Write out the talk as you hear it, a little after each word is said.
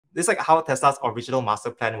This is like how Tesla's original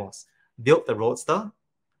master plan was. Build the Roadster,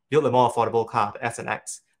 build a more affordable car, the S and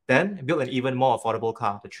X, then build an even more affordable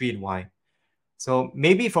car, the 3 and Y. So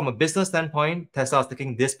maybe from a business standpoint, Tesla is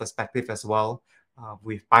taking this perspective as well,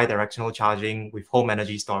 with bi-directional charging, with home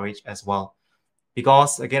energy storage as well.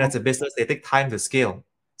 Because again, as a business, they take time to scale.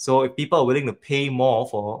 So if people are willing to pay more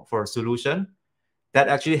for a solution, that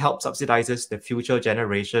actually helps subsidizes the future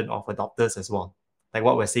generation of adopters as well, like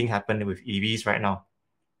what we're seeing happen with EVs right now.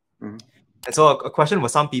 And so a question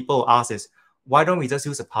what some people ask is, why don't we just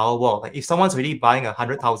use a Powerwall? Like if someone's really buying a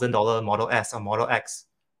 $100,000 Model S or Model X,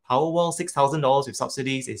 Powerwall $6,000 with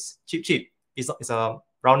subsidies is cheap. It's a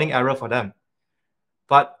rounding error for them.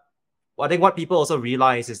 But I think what people also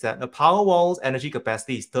realize is that the Powerwall's energy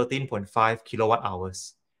capacity is 13.5 kilowatt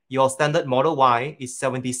hours. Your standard Model Y is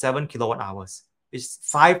 77 kilowatt hours. It's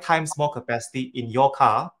 5 times more capacity in your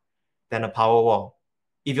car than a Powerwall.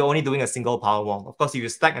 If you're only doing a single Powerwall. Of course, if you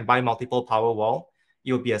stack and buy multiple Powerwall,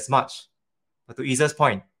 it will be as much. But to Ezer's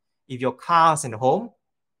point, if your car's in the home,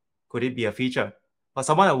 could it be a feature? But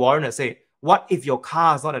someone like Warren would say, what if your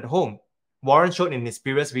car is not at home? Warren showed in his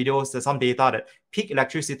previous videos there's some data that peak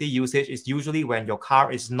electricity usage is usually when your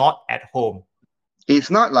car is not at home. It's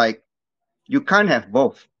not like you can't have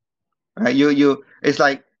both. Right? It's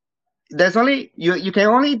like there's only you can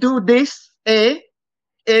only do this A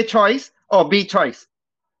choice or B choice.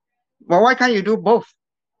 Well, why can't you do both?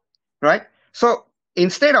 Right? So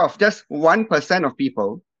instead of just 1% of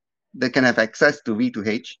people that can have access to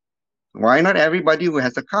V2H, why not everybody who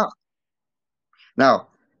has a car? Now,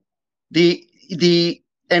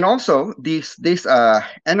 and also this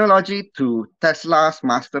analogy to Tesla's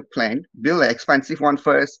master plan, build an expensive one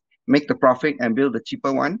first, make the profit and build the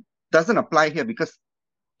cheaper one, doesn't apply here because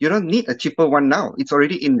you don't need a cheaper one now. It's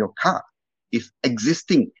already in your car. It's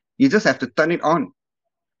existing. You just have to turn it on.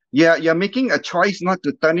 You're making a choice not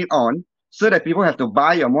to turn it on so that people have to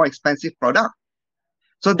buy a more expensive product.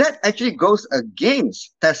 So that actually goes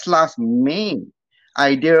against Tesla's main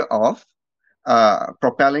idea of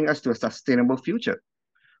propelling us to a sustainable future.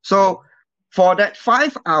 So for that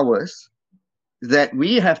 5 hours that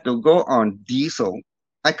we have to go on diesel,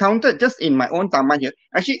 I counted just in my own Taman here.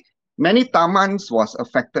 Actually, many Tamans was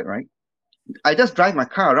affected, right? I just drive my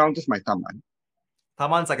car around just my Taman.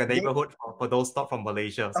 Taman's like a neighborhood for those not from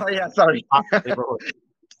Malaysia. So yeah, sorry.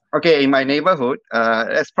 Okay, in my neighborhood,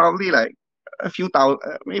 there's probably like a few thousand,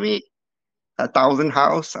 maybe 1,000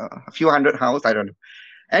 house, a few hundred house, I don't know.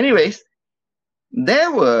 Anyways,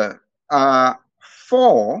 there were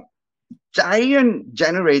 4 giant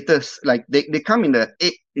generators, like they come in the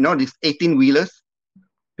these 18-wheelers,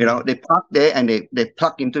 they park there and they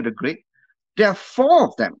plug into the grid. There are 4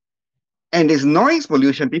 of them. And there's noise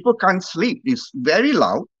pollution. People can't sleep. It's very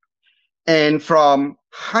loud. And from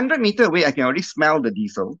 100 meters away, I can already smell the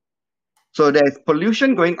diesel. So there's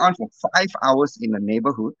pollution going on for 5 hours in the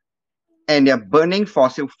neighborhood. And they're burning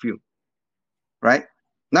fossil fuel. Right?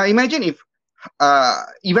 Now imagine if,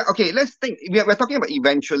 let's think. We're talking about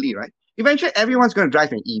eventually, right? Eventually, everyone's going to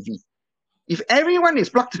drive an EV. If everyone is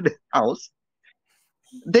plugged to the house,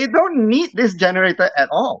 they don't need this generator at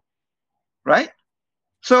all. Right?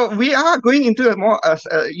 So we are going into a more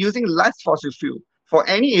using less fossil fuel for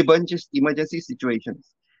any emergency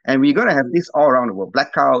situations. And we're going to have this all around the world.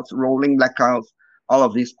 Blackouts, rolling blackouts, all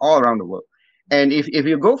of this all around the world. And if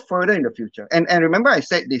you go further in the future, and remember I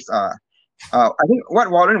said this, I think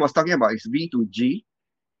what Warren was talking about is V2G.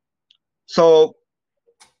 So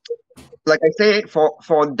like I say,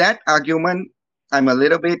 for that argument, I'm a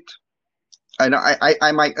little bit,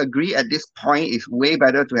 I might agree at this point it's way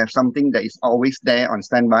better to have something that is always there on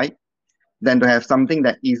standby than to have something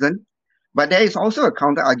that isn't. But there is also a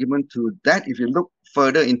counter argument to that if you look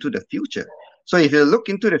further into the future. So if you look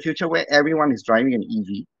into the future where everyone is driving an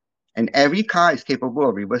EV and every car is capable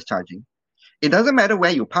of reverse charging, it doesn't matter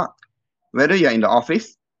where you park, whether you're in the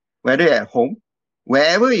office, whether you're at home,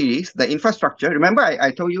 wherever it is, the infrastructure. Remember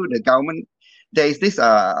I told you the government, there is this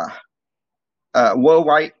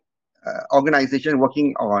worldwide organization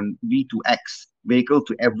working on V2X, vehicle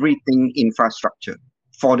to everything infrastructure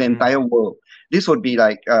for the entire world. This would be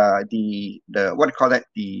like the what do you call that,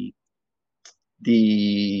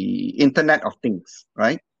 the Internet of Things,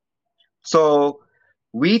 right? So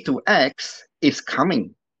V2X is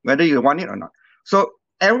coming, whether you want it or not. So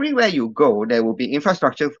everywhere you go, there will be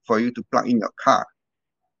infrastructure for you to plug in your car.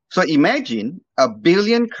 So imagine 1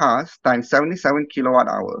 billion cars times 77 kilowatt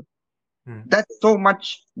hour. That's so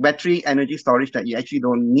much battery energy storage that you actually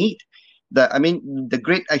don't need. The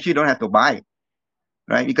grid actually don't have to buy,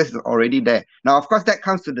 right? Because it's already there. Now, of course, that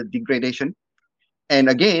comes to the degradation. And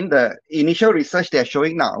again, the initial research they're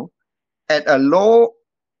showing now, at a low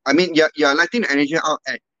I mean, you're letting the energy out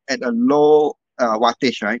at a low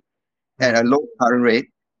wattage, right? At a low current rate.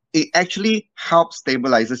 It actually helps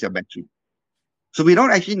stabilizes your battery. So we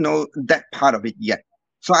don't actually know that part of it yet.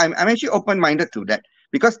 So I'm actually open-minded to that,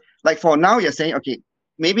 because like for now you're saying, okay,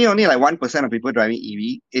 maybe only like 1% of people driving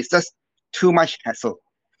EV is just too much hassle.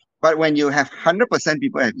 But when you have 100%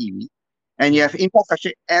 people have EV and you have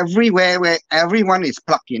infrastructure everywhere where everyone is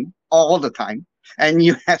plugged in all the time, and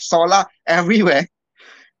you have solar everywhere,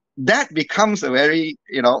 that becomes a very,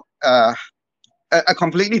 a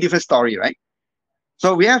completely different story, right?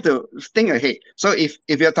 So we have to think ahead. So if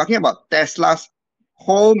you're talking about Tesla's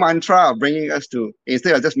whole mantra of bringing us to,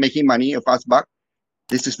 instead of just making money, a fast buck,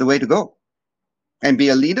 this is the way to go. And be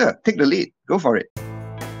a leader. Take the lead. Go for it.